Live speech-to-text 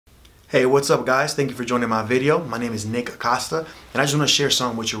Hey, what's up guys? Thank you for joining my video. My name is Nick Acosta and I just want to share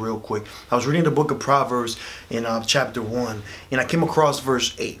something with you real quick. I was reading the book of Proverbs in chapter 1 and I came across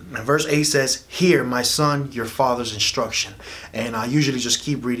verse 8. And verse 8 says, "Hear, my son, your father's instruction." And I usually just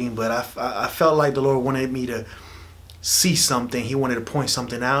keep reading, but I felt like the Lord wanted me to see something. He wanted to point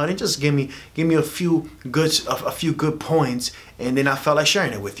something out and just give me a few good points, and then I felt like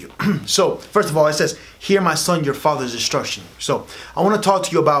sharing it with you. So first of all, it says, "Hear, my son, your father's instruction." So I want to talk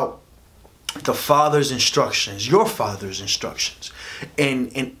to you about the father's instructions, your father's instructions, and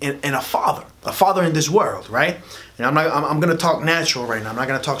a father in this world, right? And I'm gonna talk natural right now. I'm not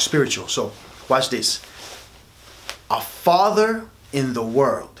gonna talk spiritual. So watch this. A father in the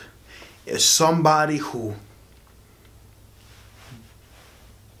world is somebody who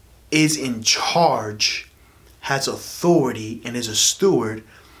is in charge, has authority, and is a steward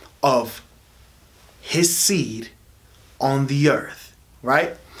of his seed on the earth,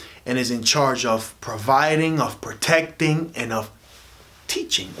 right? And is in charge of providing, of protecting, and of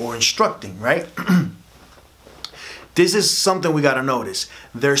teaching or instructing, right? This is something we got to notice.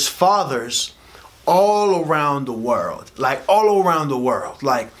 There's fathers all around the world, like all around the world.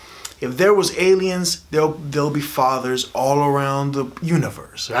 Like if there was aliens, there'll be fathers all around the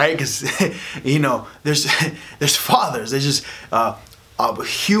universe, right? Because you know, there's fathers. There's just a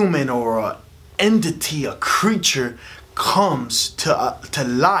human or an entity, a creature comes to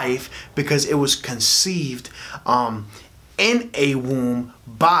life because it was conceived in a womb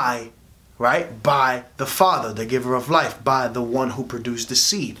by the father, the giver of life, by the one who produced the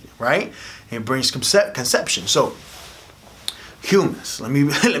seed, right? And it brings conception. So humans, let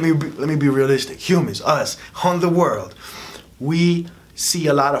me be realistic. Humans, us on the world, we see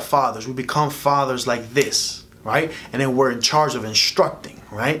a lot of fathers. We become fathers like this, right? And then we're in charge of instructing,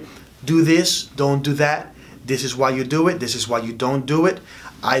 right? Do this, don't do that. This is why you do it. This is why you don't do it.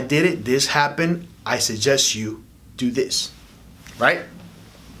 I did it. This happened. I suggest you do this, right?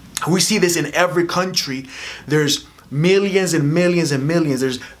 We see this in every country. There's millions and millions and millions.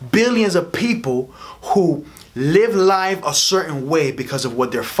 There's billions of people who live life a certain way because of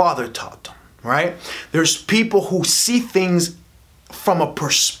what their father taught them, right? There's people who see things from a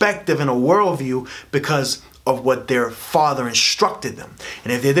perspective and a worldview because of what their father instructed them.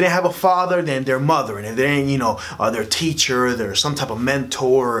 And if they didn't have a father, then their mother. And if they didn't, you know, their teacher, their some type of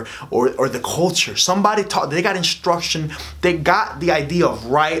mentor, or the culture. Somebody taught, they got instruction, they got the idea of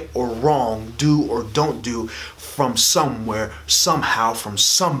right or wrong, do or don't do from somewhere, somehow, from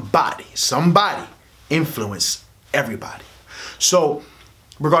somebody. Somebody influenced everybody. So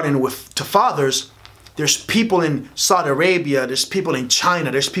regarding to fathers, there's people in Saudi Arabia, there's people in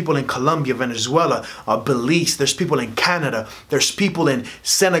China, there's people in Colombia, Venezuela, Belize, there's people in Canada, there's people in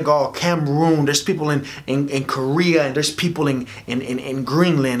Senegal, Cameroon, there's people in Korea, and there's people in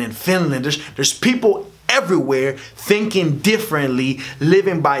Greenland and Finland. There's people everywhere thinking differently,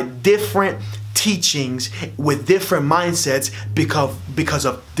 living by different teachings with different mindsets because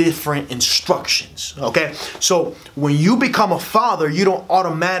of different instructions. Okay, so when you become a father, you don't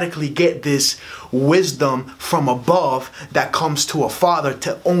automatically get this wisdom from above that comes to a father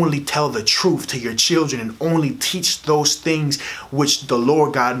to only tell the truth to your children and only teach those things which the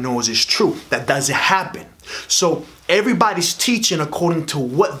Lord God knows is true. That doesn't happen. So everybody's teaching according to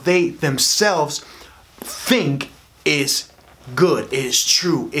what they themselves think is good, is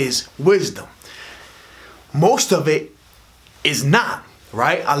true, is wisdom. Most of it is not,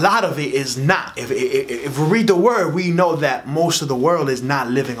 right? A lot of it is not. If we read the word, we know that most of the world is not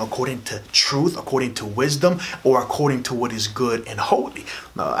living according to truth, according to wisdom, or according to what is good and holy.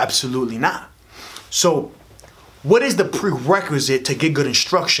 No, absolutely not. So what is the prerequisite to get good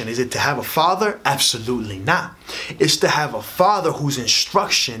instruction? Is it to have a father? Absolutely not. It's to have a father whose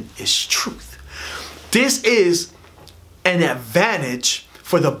instruction is truth. This is an advantage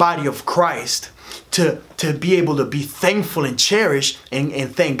for the body of Christ to be able to be thankful and cherish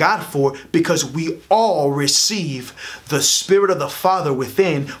and thank God for, because we all receive the Spirit of the Father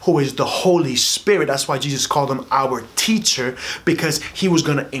within, who is the Holy Spirit. That's why Jesus called him our teacher, because he was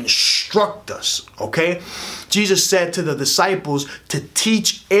going to instruct us, okay? Jesus said to the disciples to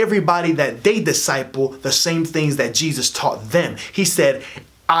teach everybody that they disciple the same things that Jesus taught them. He said,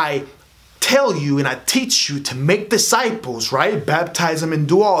 I tell you and I teach you to make disciples, right? Baptize them and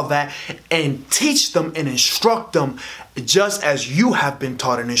do all that and teach them and instruct them just as you have been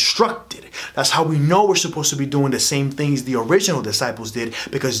taught and instructed. That's how we know we're supposed to be doing the same things the original disciples did,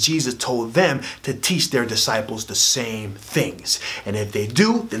 because Jesus told them to teach their disciples the same things. And if they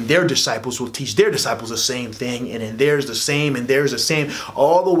do, then their disciples will teach their disciples the same thing, and then theirs the same, and theirs the same,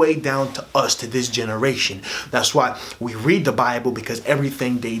 all the way down to us, to this generation. That's why we read the Bible, because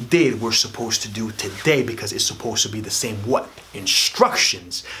everything they did we're supposed to do today, because it's supposed to be the same what?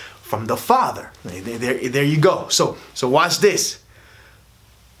 Instructions from the Father. There you go. So watch this.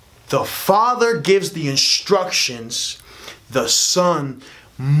 The Father gives the instructions. The Son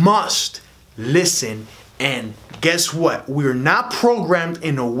must listen. And guess what? We're not programmed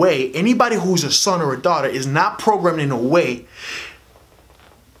in a way, anybody who's a son or a daughter is not programmed in a way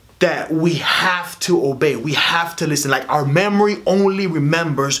that we have to obey. We have to listen. Like, our memory only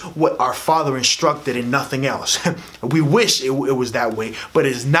remembers what our Father instructed and nothing else. We wish it was that way, but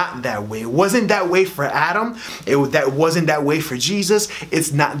it's not that way. It wasn't that way for Adam. That wasn't that way for Jesus.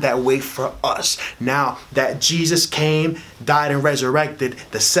 It's not that way for us. Now that Jesus came, died, and resurrected,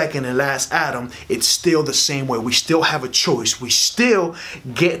 the second and last Adam, it's still the same way. We still have a choice. We still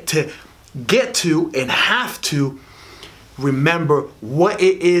get to and have to remember what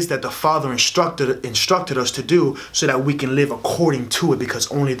it is that the Father instructed us to do, so that we can live according to it,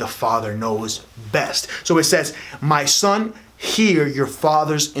 because only the Father knows best. So it says, my son, hear your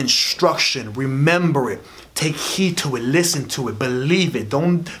Father's instruction. Remember it. Take heed to it. Listen to it. Believe it.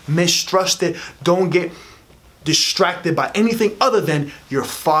 Don't mistrust it. Don't get distracted by anything other than your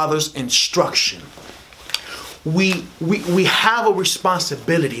Father's instruction. We have a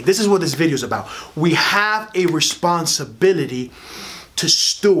responsibility. This is what this video is about. We have a responsibility to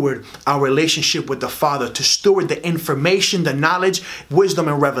steward our relationship with the Father, to steward the information, the knowledge, wisdom,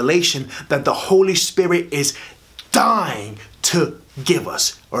 and revelation that the Holy Spirit is dying to give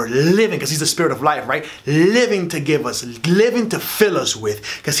us, or living, because he's the Spirit of life, right? Living to give us, living to fill us with,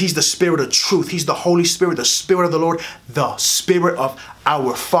 because he's the Spirit of truth. He's the Holy Spirit, the Spirit of the Lord, the Spirit of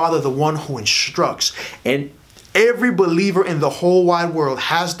our Father, the one who instructs. And every believer in the whole wide world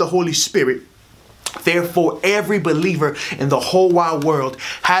has the Holy Spirit. Therefore, every believer in the whole wide world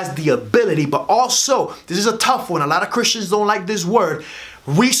has the ability, but also, this is a tough one, a lot of Christians don't like this word,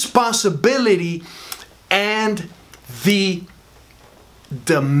 responsibility and the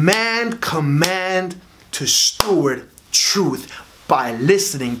command to steward truth by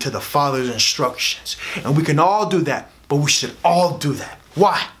listening to the Father's instructions. And we can all do that, but we should all do that.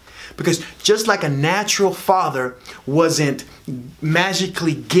 Why? Because just like a natural father wasn't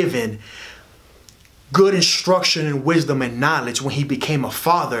magically given good instruction and wisdom and knowledge when he became a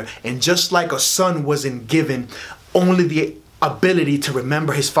father, and just like a son wasn't given only the ability to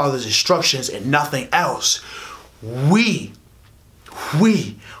remember his father's instructions and nothing else, we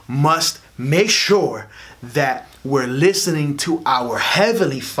must make sure that we're listening to our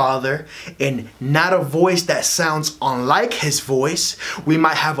Heavenly Father, and not a voice that sounds unlike his voice. We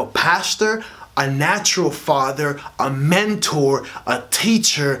might have a pastor, a natural father, a mentor, a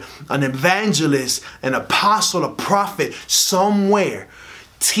teacher, an evangelist, an apostle, a prophet somewhere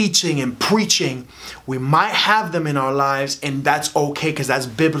teaching and preaching. We might have them in our lives, and that's okay, because that's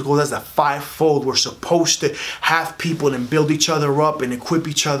biblical. That's a fivefold. We're supposed to have people and build each other up and equip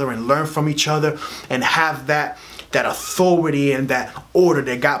each other and learn from each other and have that authority and that order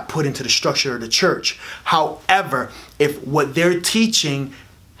that got put into the structure of the church. However, if what they're teaching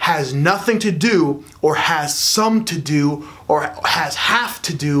has nothing to do, or has some to do, or has half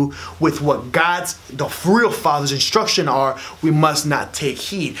to do with what the real Father's instruction are, we must not take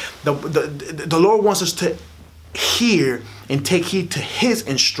heed. The Lord wants us to hear and take heed to his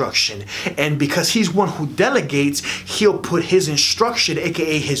instruction, and because he's one who delegates, he'll put his instruction,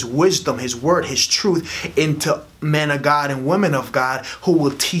 aka his wisdom, his word, his truth, into men of God and women of God who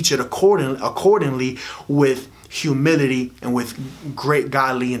will teach it accordingly with humility and with great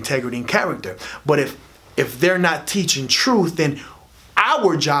godly integrity and character. But if they're not teaching truth, then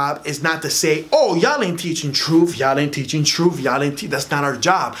our job is not to say, oh, y'all ain't teaching truth, y'all ain't teaching truth, that's not our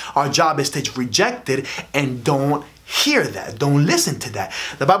job. Our job is to reject it and don't hear that. Don't listen to that.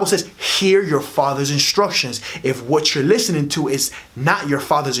 The Bible says, hear your Father's instructions. If what you're listening to is not your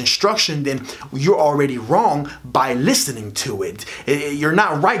Father's instruction, then you're already wrong by listening to it. You're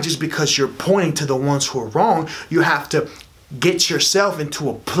not right just because you're pointing to the ones who are wrong. You have to get yourself into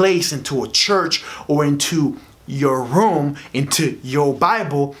a place, into a church, or into your room, into your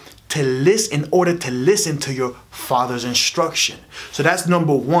Bible, to listen, in order to listen to your Father's instruction. So that's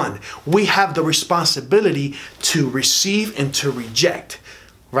number one. We have the responsibility to receive and to reject.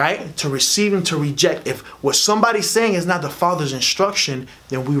 right? To receive and to reject. If what somebody's saying is not the Father's instruction,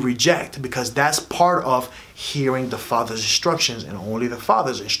 then we reject, because that's part of hearing the Father's instructions and only the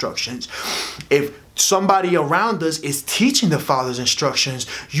Father's instructions. If somebody around us is teaching the Father's instructions,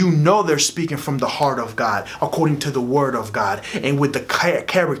 you know they're speaking from the heart of God, according to the Word of God, and with the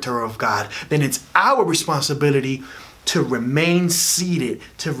character of God. Then it's our responsibility to remain seated,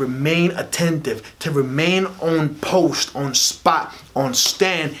 to remain attentive, to remain on post, on spot, on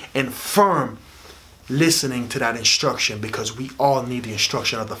stand, and firm, listening to that instruction, because we all need the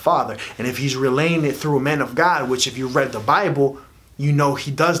instruction of the Father. And if he's relaying it through a man of God, which if you read the Bible, you know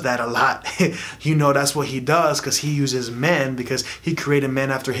he does that a lot. You know that's what he does, because he uses men, because he created men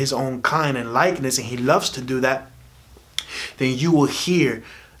after his own kind and likeness, and he loves to do that. Then you will hear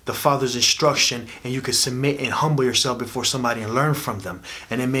the Father's instruction, and you can submit and humble yourself before somebody and learn from them.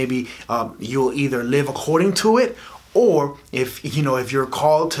 And then maybe you'll either live according to it, or if you're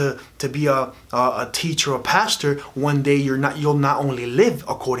called to be a teacher or pastor, one day you'll not only live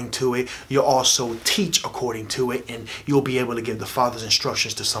according to it, you'll also teach according to it, and you'll be able to give the Father's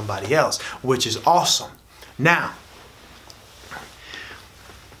instructions to somebody else, which is awesome. Now,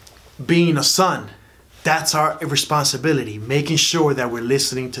 being a son, that's our responsibility, making sure that we're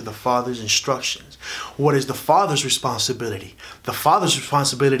listening to the Father's instructions. What is the Father's responsibility? The Father's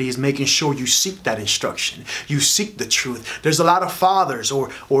responsibility is making sure you seek that instruction. You seek the truth. There's a lot of fathers or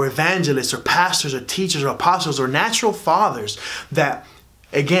evangelists or pastors or teachers or apostles or natural fathers that,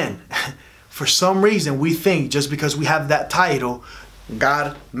 again, for some reason we think just because we have that title,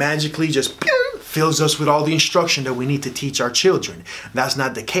 God magically just fills us with all the instruction that we need to teach our children. That's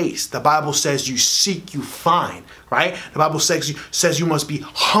not the case. The Bible says you seek, you find, right? The Bible says you must be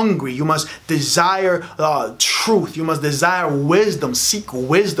hungry. You must desire truth. You must desire wisdom. Seek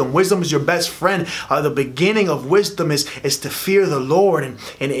wisdom. Wisdom is your best friend. The beginning of wisdom is to fear the Lord.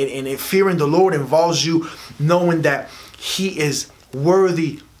 And fearing the Lord involves you knowing that he is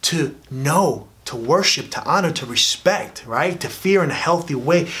worthy to know, to worship, to honor, to respect, right? To fear in a healthy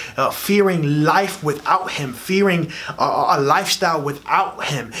way, fearing life without him, fearing a lifestyle without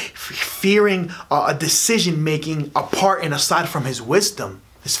him, fearing a decision making apart and aside from his wisdom.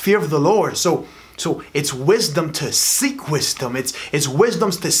 It's fear of the Lord. So it's wisdom to seek wisdom. It's wisdom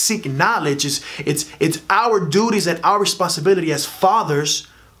to seek knowledge. It's our duties and our responsibility as fathers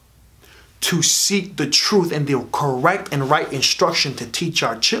to seek the truth and the correct and right instruction to teach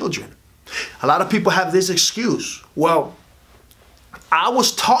our children. A lot of people have this excuse. Well, I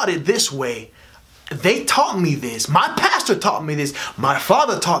was taught it this way. They taught me this. My pastor taught me this. My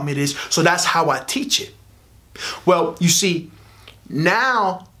father taught me this. So that's how I teach it. Well, you see,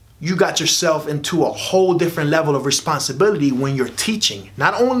 now you got yourself into a whole different level of responsibility when you're teaching.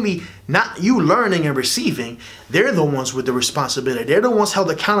 Not you learning and receiving, they're the ones with the responsibility. They're the ones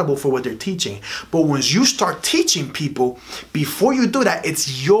held accountable for what they're teaching. But once you start teaching people, before you do that,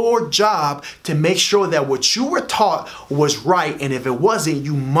 it's your job to make sure that what you were taught was right. And if it wasn't,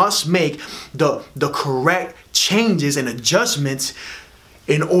 you must make the correct changes and adjustments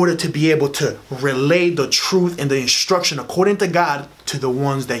in order to be able to relay the truth and the instruction according to God to the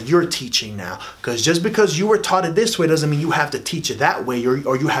ones that you're teaching now. Because just because you were taught it this way doesn't mean you have to teach it that way,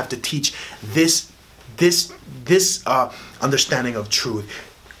 or you have to teach this understanding of truth.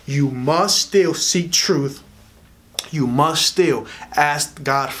 You must still seek truth. You must still ask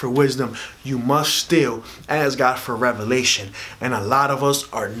God for wisdom. You must still ask God for revelation. And a lot of us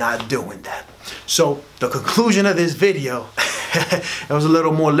are not doing that. So the conclusion of this video, it was a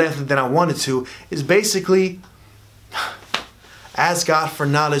little more lengthy than I wanted to, is basically ask God for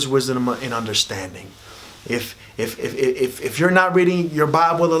knowledge, wisdom, and understanding. If you're not reading your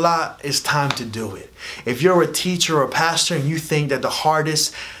Bible a lot, it's time to do it. If you're a teacher or a pastor and you think that the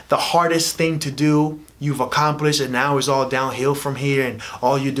hardest thing to do you've accomplished and now is all downhill from here and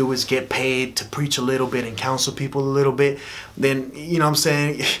all you do is get paid to preach a little bit and counsel people a little bit, then, you know what I'm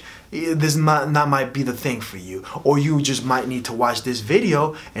saying, this might be the thing for you. Or you just might need to watch this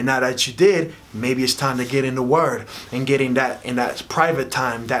video, and now that you did, maybe it's time to get in the Word and get in that private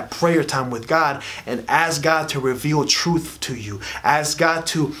time, that prayer time with God, and ask God to reveal truth to you. Ask God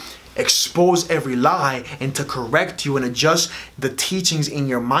to expose every lie and to correct you and adjust the teachings in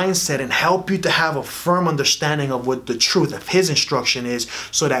your mindset and help you to have a firm understanding of what the truth of His instruction is,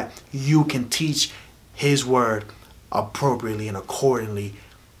 so that you can teach His Word appropriately and accordingly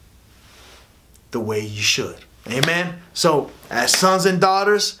the way you should. Amen. So as sons and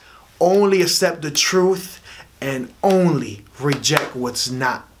daughters, only accept the truth and only reject what's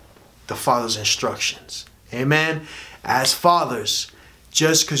not the Father's instructions. Amen. As fathers,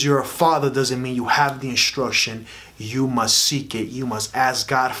 just because you're a father doesn't mean you have the instruction. you must seek it. You must ask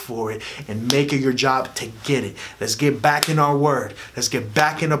God for it and make it your job to get it. Let's get back in our word. Let's get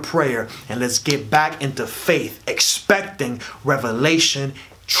back into prayer, and let's get back into faith, expecting revelation,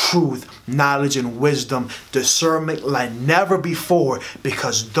 truth, knowledge, and wisdom, discernment like never before,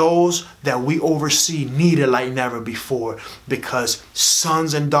 because those that we oversee need it like never before, because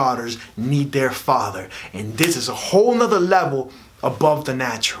sons and daughters need their father. And this is a whole nother level above the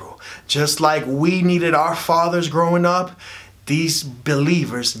natural. Just like we needed our fathers growing up, these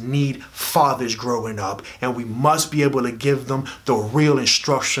believers need fathers growing up, and we must be able to give them the real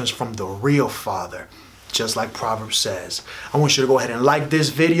instructions from the real father. Just like Proverbs says. I want you to go ahead and like this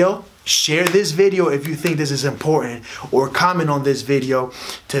video, share this video if you think this is important, or comment on this video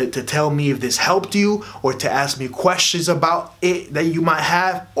to tell me if this helped you, or to ask me questions about it that you might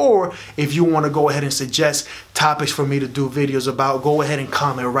have, or if you want to go ahead and suggest topics for me to do videos about, go ahead and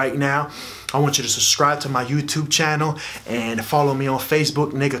comment right now. I want you to subscribe to my YouTube channel and follow me on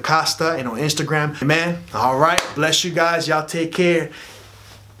Facebook, Nick Acosta, and on Instagram. Man, all right, bless you guys. Y'all take care.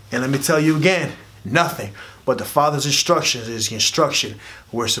 And let me tell you again, nothing but the Father's instructions is the instruction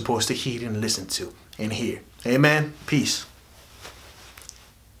we're supposed to heed and listen to and hear. Amen. Peace.